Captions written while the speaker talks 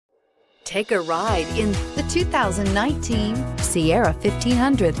Take a ride in the 2019 Sierra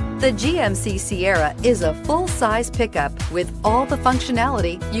 1500. The GMC Sierra is a full-size pickup with all the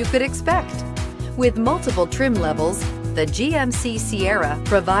functionality you could expect. With multiple trim levels, the GMC Sierra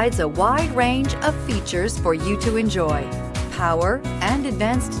provides a wide range of features for you to enjoy. Power and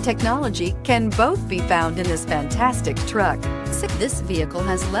advanced technology can both be found in this fantastic truck. This vehicle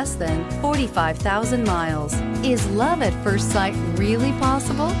has less than 45,000 miles. Is love at first sight really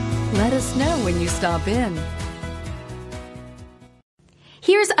possible? Let us know when you stop in.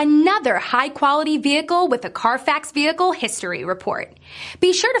 Here's another high-quality vehicle with a Carfax Vehicle History Report.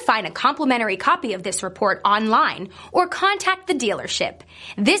 Be sure to find a complimentary copy of this report online or contact the dealership.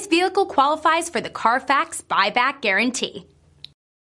 This vehicle qualifies for the Carfax Buyback Guarantee.